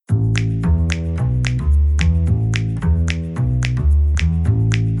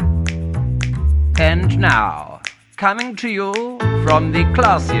And now, coming to you from the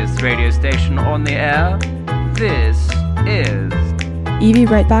classiest radio station on the air, this is Evie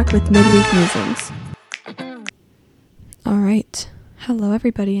Breitbach with Midweek Musings. Alright, hello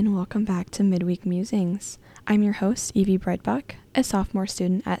everybody and welcome back to Midweek Musings. I'm your host, Evie Breitbach, a sophomore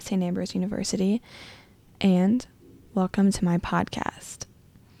student at St. Ambrose University, and welcome to my podcast.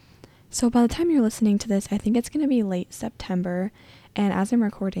 So by the time you're listening to this, I think it's going to be late September, and as I'm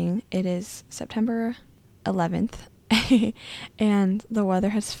recording, it is September 11th, and the weather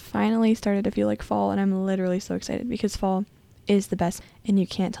has finally started to feel like fall, and I'm literally so excited because fall is the best, and you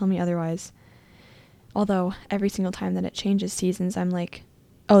can't tell me otherwise. Although, every single time that it changes seasons, I'm like,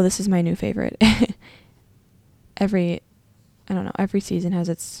 oh, this is my new favorite. Every season has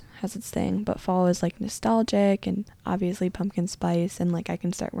its thing, but fall is like nostalgic and obviously pumpkin spice, and like I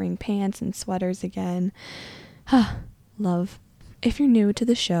can start wearing pants and sweaters again. Love. If you're new to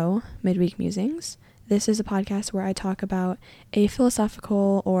the show, Midweek Musings, this is a podcast where I talk about a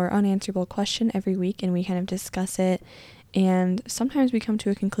philosophical or unanswerable question every week, and we kind of discuss it, and sometimes we come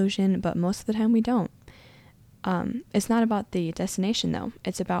to a conclusion, but most of the time we don't. It's not about the destination though,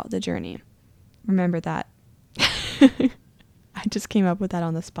 it's about the journey. Remember that. I just came up with that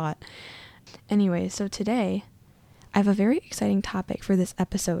on the spot. Anyway, so today I have a very exciting topic for this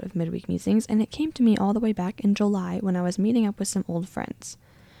episode of Midweek Musings, and it came to me all the way back in July when I was meeting up with some old friends.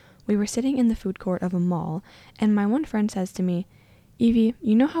 We were sitting in the food court of a mall, and my one friend says to me, Evie,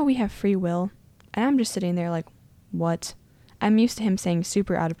 you know how we have free will? And I'm just sitting there like, what? I'm used to him saying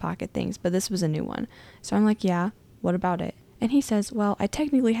super out-of-pocket things, but this was a new one. So I'm like, yeah, what about it? And he says, well, I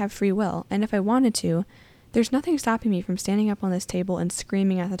technically have free will, and if I wanted to, there's nothing stopping me from standing up on this table and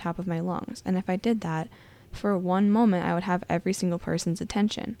screaming at the top of my lungs. And if I did that, for one moment I would have every single person's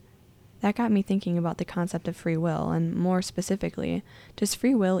attention. That got me thinking about the concept of free will, and more specifically, does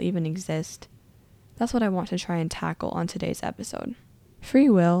free will even exist? That's what I want to try and tackle on today's episode. Free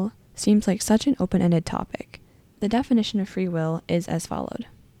will seems like such an open-ended topic. The definition of free will is as followed: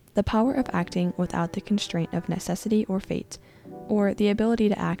 the power of acting without the constraint of necessity or fate, or the ability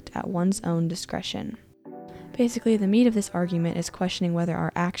to act at one's own discretion. Basically, the meat of this argument is questioning whether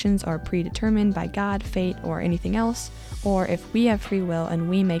our actions are predetermined by God, fate, or anything else, or if we have free will and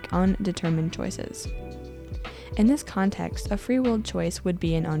we make undetermined choices. In this context, a free-willed choice would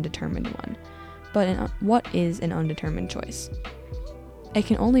be an undetermined one. But what is an undetermined choice? It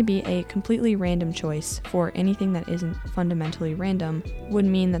can only be a completely random choice, for anything that isn't fundamentally random would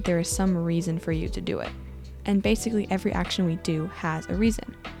mean that there is some reason for you to do it. And basically every action we do has a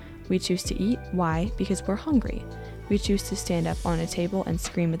reason. We choose to eat. Why? Because we're hungry. We choose to stand up on a table and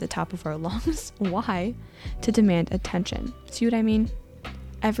scream at the top of our lungs. Why? To demand attention. See what I mean?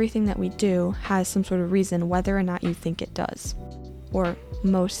 Everything that we do has some sort of reason, whether or not you think it does. Or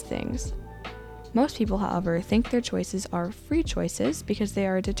most things. Most people, however, think their choices are free choices because they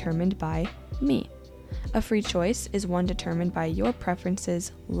are determined by me. A free choice is one determined by your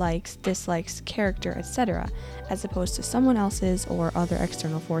preferences, likes, dislikes, character, etc., as opposed to someone else's or other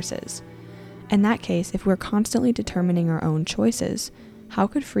external forces. In that case, if we're constantly determining our own choices, how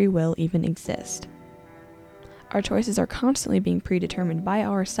could free will even exist? Our choices are constantly being predetermined by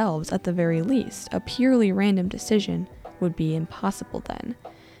ourselves at the very least. A purely random decision would be impossible then.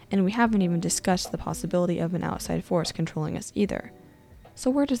 And we haven't even discussed the possibility of an outside force controlling us either.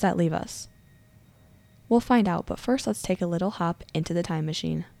 So where does that leave us? We'll find out, but first let's take a little hop into the time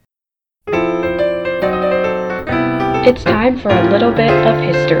machine. It's time for a little bit of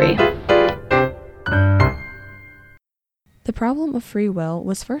history. The problem of free will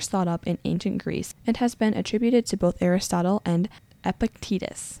was first thought up in ancient Greece and has been attributed to both Aristotle and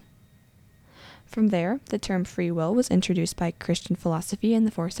Epictetus. From there, the term free will was introduced by Christian philosophy in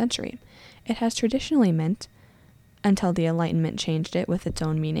the 4th century. It has traditionally meant, until the Enlightenment changed it with its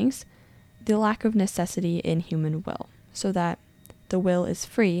own meanings, the lack of necessity in human will, so that the will is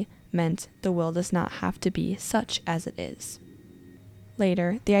free meant the will does not have to be such as it is.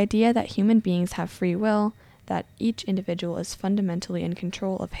 Later, the idea that human beings have free will, that each individual is fundamentally in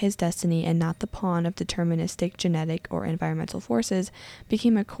control of his destiny and not the pawn of deterministic genetic or environmental forces,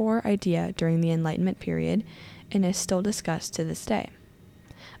 became a core idea during the Enlightenment period and is still discussed to this day.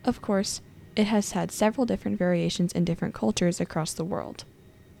 Of course, it has had several different variations in different cultures across the world.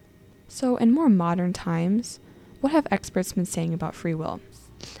 So, in more modern times, what have experts been saying about free will?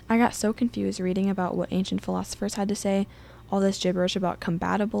 I got so confused reading about what ancient philosophers had to say, all this gibberish about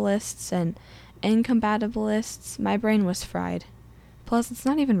compatibilists and incompatibilists. My brain was fried. Plus, it's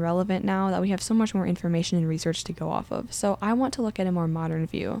not even relevant now that we have so much more information and research to go off of, so I want to look at a more modern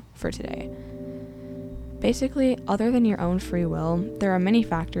view for today. Basically, other than your own free will, there are many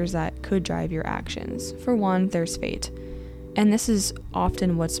factors that could drive your actions. For one, there's fate. And this is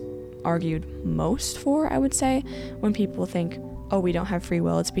often what's argued most for, I would say, when people think, oh, we don't have free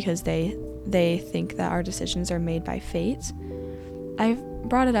will, it's because they think that our decisions are made by fate. I've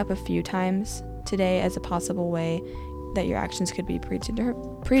brought it up a few times today as a possible way that your actions could be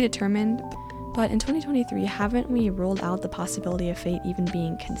predetermined. But in 2023, haven't we ruled out the possibility of fate even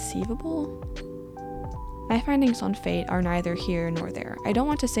being conceivable? My findings on fate are neither here nor there. I don't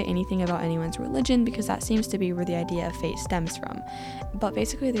want to say anything about anyone's religion because that seems to be where the idea of fate stems from. But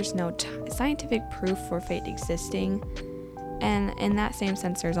basically, there's no scientific proof for fate existing. And in that same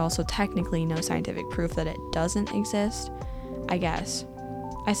sense, there's also technically no scientific proof that it doesn't exist, I guess.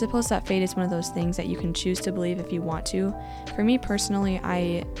 I suppose that fate is one of those things that you can choose to believe if you want to. For me personally,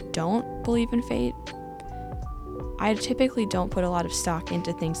 I don't believe in fate. I typically don't put a lot of stock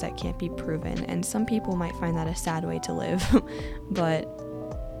into things that can't be proven, and some people might find that a sad way to live, but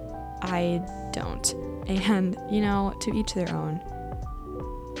I don't. And, to each their own.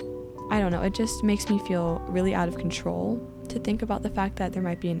 I don't know, it just makes me feel really out of control to think about the fact that there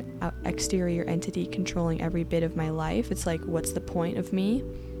might be an exterior entity controlling every bit of my life. It's like, what's the point of me?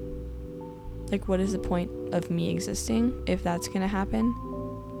 Like, what is the point of me existing if that's gonna happen?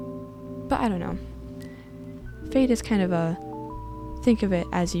 But I don't know. Fate is kind of a think of it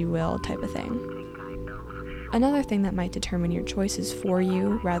as you will type of thing. Another thing that might determine your choices for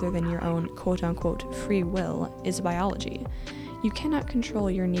you rather than your own quote-unquote free will is biology. You cannot control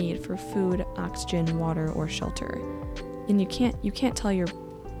your need for food, oxygen, water, or shelter. And you can't tell your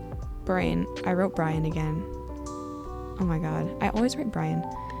brain, I wrote Brian again. Oh my god, I always write Brian.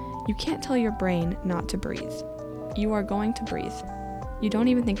 You can't tell your brain not to breathe. You are going to breathe. You don't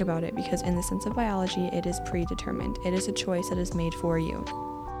even think about it because in the sense of biology, it is predetermined. It is a choice that is made for you.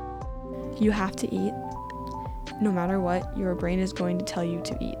 You have to eat. No matter what, your brain is going to tell you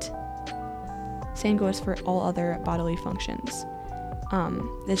to eat. Same goes for all other bodily functions.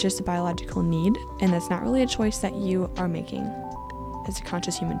 It's just a biological need, and that's not really a choice that you are making as a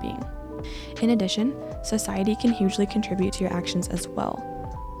conscious human being. In addition, society can hugely contribute to your actions as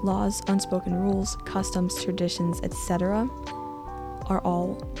well. Laws, unspoken rules, customs, traditions, etc. are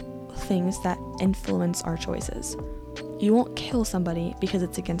all things that influence our choices. You won't kill somebody because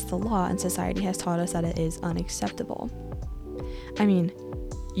it's against the law, and society has taught us that it is unacceptable. I mean,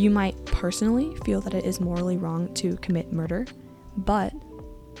 you might personally feel that it is morally wrong to commit murder, but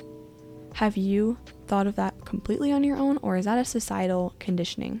have you thought of that completely on your own, or is that a societal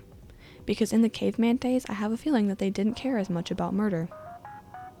conditioning? Because in the caveman days, I have a feeling that they didn't care as much about murder,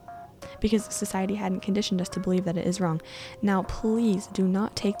 because society hadn't conditioned us to believe that it is wrong. Now, please do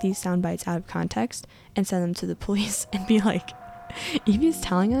not take these sound bites out of context and send them to the police and be like, Evie is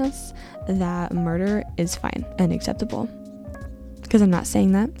telling us that murder is fine and acceptable. Because I'm not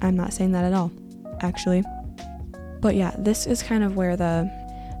saying that. I'm not saying that at all, actually. But yeah, this is kind of where the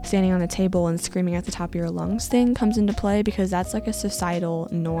standing on a table and screaming at the top of your lungs thing comes into play, because that's like a societal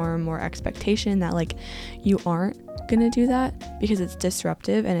norm or expectation that like you aren't gonna do that because it's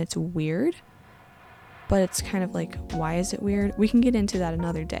disruptive and it's weird. But it's kind of like, why is it weird? We can get into that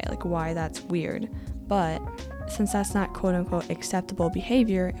another day, like why that's weird. But since that's not quote unquote acceptable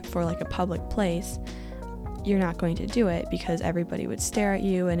behavior for like a public place, you're not going to do it because everybody would stare at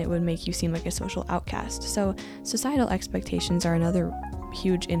you and it would make you seem like a social outcast. So societal expectations are another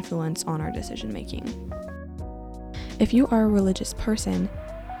huge influence on our decision making. If you are a religious person,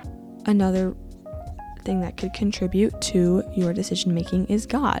 another thing that could contribute to your decision making is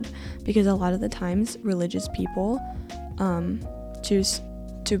God, because a lot of the times religious people choose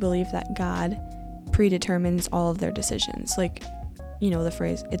to believe that God predetermines all of their decisions. Like, you know, the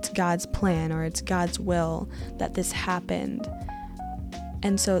phrase, it's God's plan or it's God's will that this happened.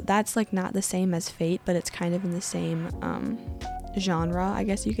 And so that's like not the same as fate, but it's kind of in the same genre, I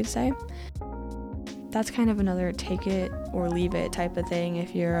guess you could say. That's kind of another take it or leave it type of thing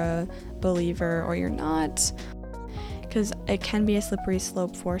if you're a believer or you're not. Because it can be a slippery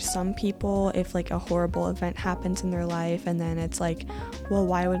slope for some people if like a horrible event happens in their life and then it's like, well,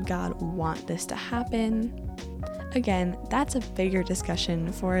 why would God want this to happen? Again, that's a bigger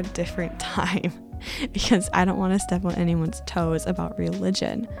discussion for a different time because I don't want to step on anyone's toes about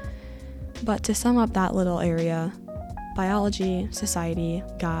religion. But to sum up that little area, biology, society,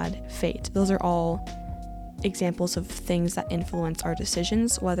 God, fate, those are all examples of things that influence our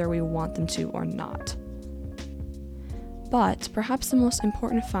decisions, whether we want them to or not. But perhaps the most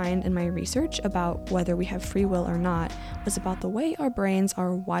important find in my research about whether we have free will or not was about the way our brains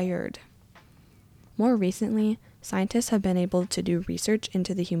are wired. More recently, scientists have been able to do research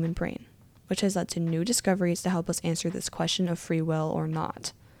into the human brain, which has led to new discoveries to help us answer this question of free will or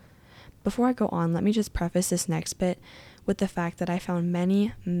not. Before I go on, let me just preface this next bit with the fact that I found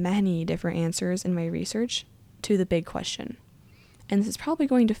many, many different answers in my research to the big question. And this is probably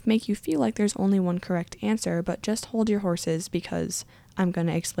going to make you feel like there's only one correct answer, but just hold your horses because I'm going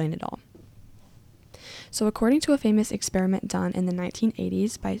to explain it all. So according to a famous experiment done in the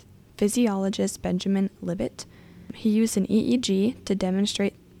 1980s by physiologist Benjamin Libet, he used an EEG to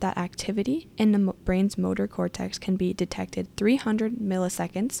demonstrate that activity in the brain's motor cortex can be detected 300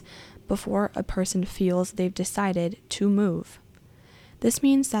 milliseconds before a person feels they've decided to move. This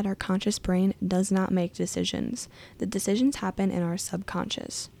means that our conscious brain does not make decisions. The decisions happen in our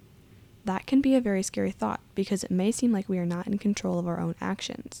subconscious. That can be a very scary thought because it may seem like we are not in control of our own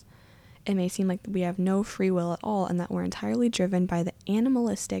actions. It may seem like we have no free will at all and that we're entirely driven by the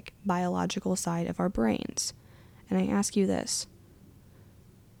animalistic, biological side of our brains. And I ask you this: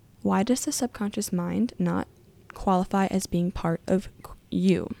 why does the subconscious mind not qualify as being part of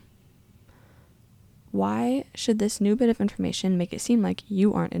you? Why should this new bit of information make it seem like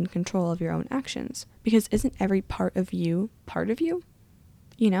you aren't in control of your own actions? Because isn't every part of you part of you?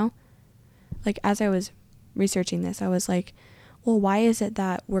 You know? Like, as I was researching this, I was like, well, why is it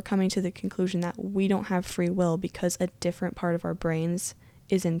that we're coming to the conclusion that we don't have free will because a different part of our brains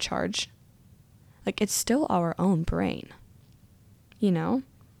is in charge? Like, it's still our own brain, you know?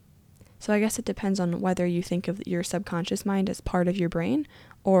 So I guess it depends on whether you think of your subconscious mind as part of your brain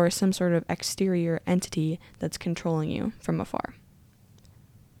or some sort of exterior entity that's controlling you from afar.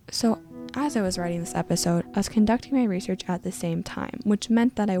 So as I was writing this episode, I was conducting my research at the same time, which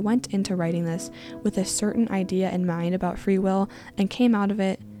meant that I went into writing this with a certain idea in mind about free will and came out of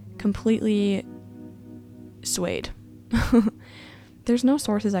it completely swayed. There's no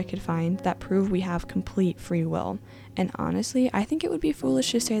sources I could find that prove we have complete free will, and honestly, I think it would be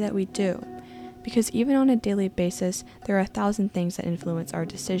foolish to say that we do, because even on a daily basis, there are 1,000 things that influence our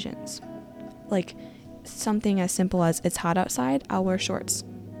decisions. Like, something as simple as it's hot outside, I'll wear shorts.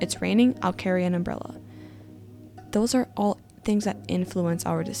 It's raining, I'll carry an umbrella. Those are all things that influence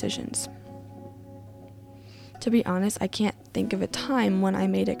our decisions. To be honest, I can't think of a time when I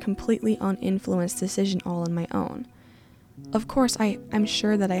made a completely uninfluenced decision all on my own. Of course, I'm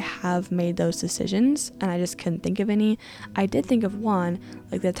sure that I have made those decisions, and I just couldn't think of any. I did think of one,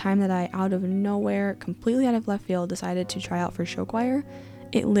 like the time that I, out of nowhere, completely out of left field, decided to try out for show choir.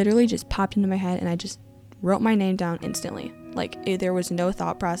 It literally just popped into my head, and I just wrote my name down instantly. There was no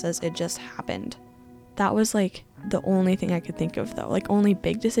thought process, it just happened. That was, like, the only thing I could think of, though. Like, only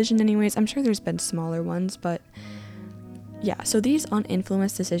big decision anyways. I'm sure there's been smaller ones, but yeah, so these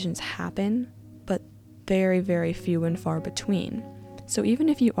uninfluenced decisions happen, but very, very few and far between. So even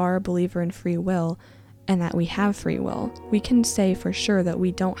if you are a believer in free will and that we have free will, we can say for sure that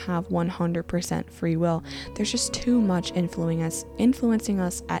we don't have 100% free will. There's just too much influencing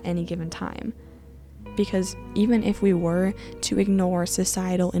us at any given time. Because even if we were to ignore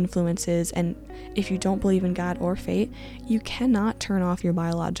societal influences, and if you don't believe in God or fate, you cannot turn off your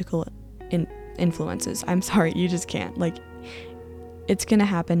biological influences. I'm sorry, you just can't. Like, it's gonna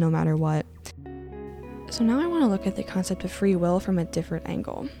happen no matter what. So now I want to look at the concept of free will from a different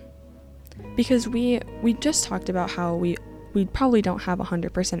angle. Because we just talked about how we probably don't have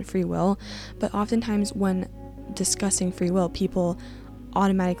 100% free will, but oftentimes when discussing free will, people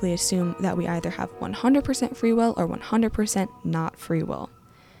automatically assume that we either have 100% free will or 100% not free will.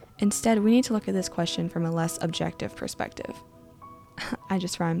 Instead, we need to look at this question from a less objective perspective. I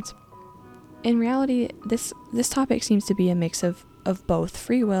just rhymed. In reality, this topic seems to be a mix of both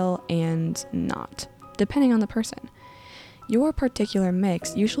free will and not, depending on the person. Your particular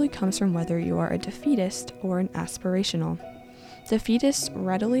mix usually comes from whether you are a defeatist or an aspirational. Defeatists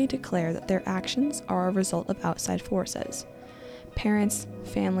readily declare that their actions are a result of outside forces. Parents,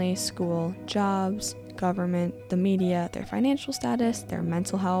 family, school, jobs, government, the media, their financial status, their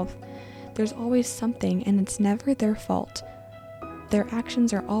mental health. There's always something, and it's never their fault. Their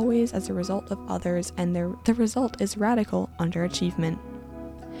actions are always as a result of others, and the result is radical underachievement.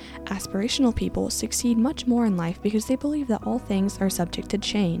 Aspirational people succeed much more in life because they believe that all things are subject to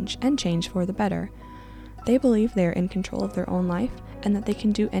change, and change for the better. They believe they are in control of their own life, and that they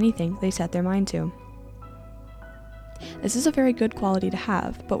can do anything they set their mind to. This is a very good quality to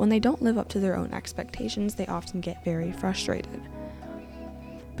have, but when they don't live up to their own expectations, they often get very frustrated.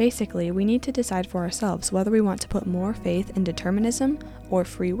 Basically, we need to decide for ourselves whether we want to put more faith in determinism or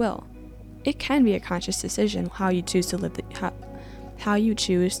free will. It can be a conscious decision how you choose to live how you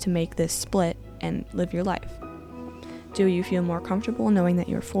choose to make this split and live your life. Do you feel more comfortable knowing that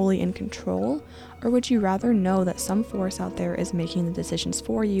you're fully in control, or would you rather know that some force out there is making the decisions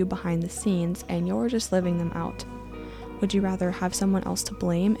for you behind the scenes and you're just living them out? Would you rather have someone else to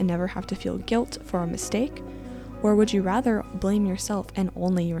blame and never have to feel guilt for a mistake, or would you rather blame yourself and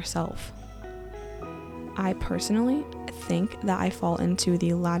only yourself? I personally think that I fall into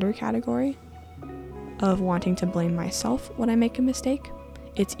the latter category of wanting to blame myself when I make a mistake.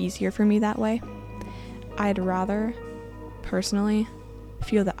 It's easier for me that way. I'd rather personally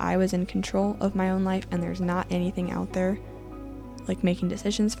feel that I was in control of my own life and there's not anything out there like making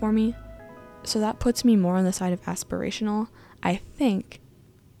decisions for me. So that puts me more on the side of aspirational, I think.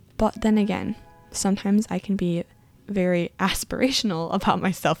 But then again, sometimes I can be very aspirational about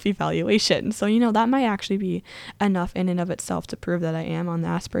my self-evaluation. So, that might actually be enough in and of itself to prove that I am on the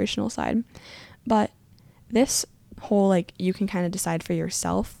aspirational side. But this whole, you can kind of decide for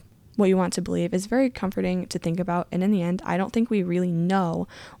yourself what you want to believe is very comforting to think about. And in the end, I don't think we really know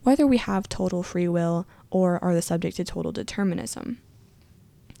whether we have total free will or are the subject to total determinism.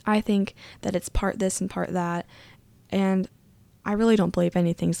 I think that it's part this and part that, and I really don't believe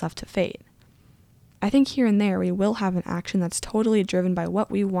anything's left to fate. I think here and there we will have an action that's totally driven by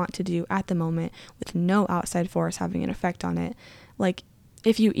what we want to do at the moment with no outside force having an effect on it. Like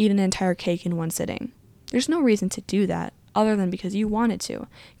if you eat an entire cake in one sitting. There's no reason to do that other than because you wanted to.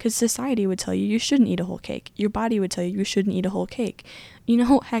 Because society would tell you shouldn't eat a whole cake. Your body would tell you shouldn't eat a whole cake.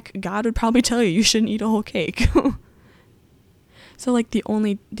 Heck, God would probably tell you shouldn't eat a whole cake. So the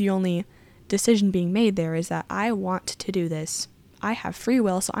only decision being made there is that I want to do this. I have free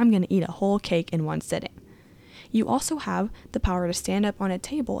will, so I'm going to eat a whole cake in one sitting. You also have the power to stand up on a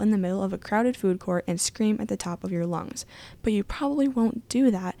table in the middle of a crowded food court and scream at the top of your lungs. But you probably won't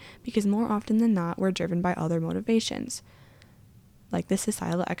do that because more often than not, we're driven by other motivations. Like the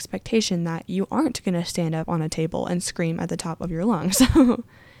societal expectation that you aren't going to stand up on a table and scream at the top of your lungs.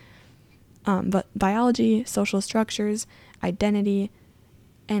 But biology, social structures, identity,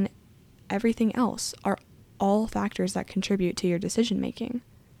 and everything else are all factors that contribute to your decision making.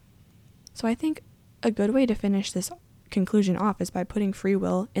 So I think a good way to finish this conclusion off is by putting free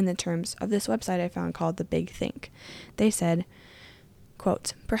will in the terms of this website I found called The Big Think. They said,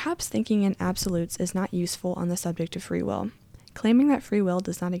 quote, "Perhaps thinking in absolutes is not useful on the subject of free will. Claiming that free will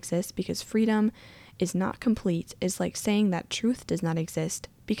does not exist because freedom is not complete is like saying that truth does not exist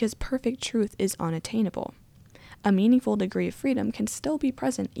because perfect truth is unattainable. A meaningful degree of freedom can still be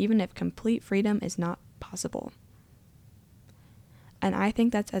present even if complete freedom is not possible." And I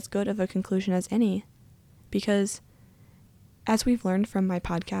think that's as good of a conclusion as any, because as we've learned from my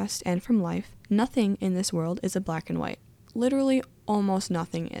podcast and from life, nothing in this world is a black and white. Literally, almost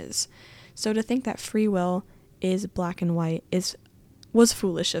nothing is. So to think that free will is black and white was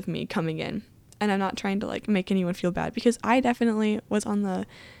foolish of me coming in. And I'm not trying to make anyone feel bad, because I definitely was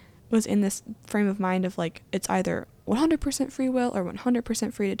in this frame of mind of it's either 100% free will or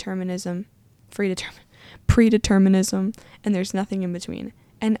 100% predeterminism, and there's nothing in between.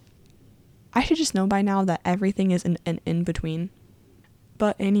 And I should just know by now that everything is an in-between.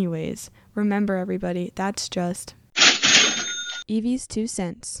 But anyways, remember everybody, that's just Evie's 2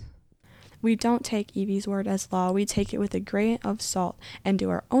 cents. We don't take Evie's word as law, we take it with a grain of salt and do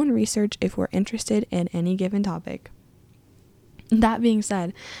our own research if we're interested in any given topic. That being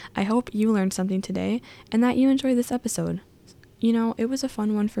said, I hope you learned something today and that you enjoyed this episode. It was a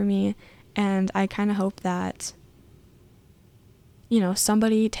fun one for me, and I kind of hope that,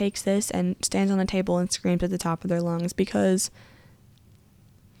 somebody takes this and stands on a table and screams at the top of their lungs, because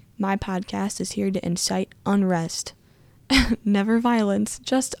my podcast is here to incite unrest. Never violence,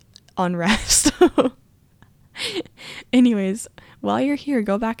 just unrest. Anyways, while you're here,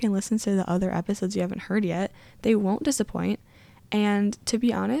 go back and listen to the other episodes you haven't heard yet. They won't disappoint. And to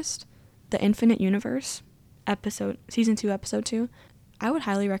be honest, The Infinite Universe, season 2, episode 2, I would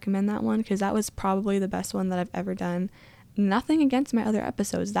highly recommend that one, because that was probably the best one that I've ever done. Nothing against my other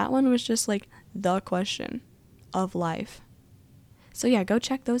episodes. That one was just the question of life. So yeah, go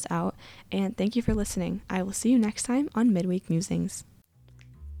check those out, and thank you for listening. I will see you next time on Midweek Musings.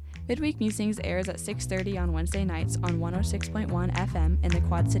 Midweek Musings airs at 6:30 on Wednesday nights on 106.1 FM in the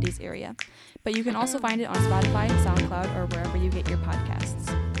Quad Cities area, but you can also find it on Spotify, SoundCloud, or wherever you get your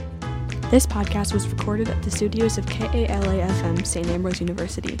podcasts. This podcast was recorded at the studios of KALA-FM, St. Ambrose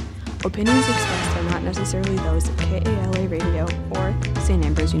University. Opinions expressed are not necessarily those of KALA Radio or St.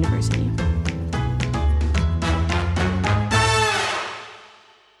 Ambrose University.